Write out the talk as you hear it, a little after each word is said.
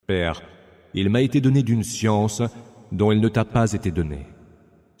Père, il m'a été donné d'une science dont il ne t'a pas été donnée.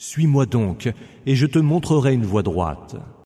 Suis-moi donc, et je te montrerai une voie droite.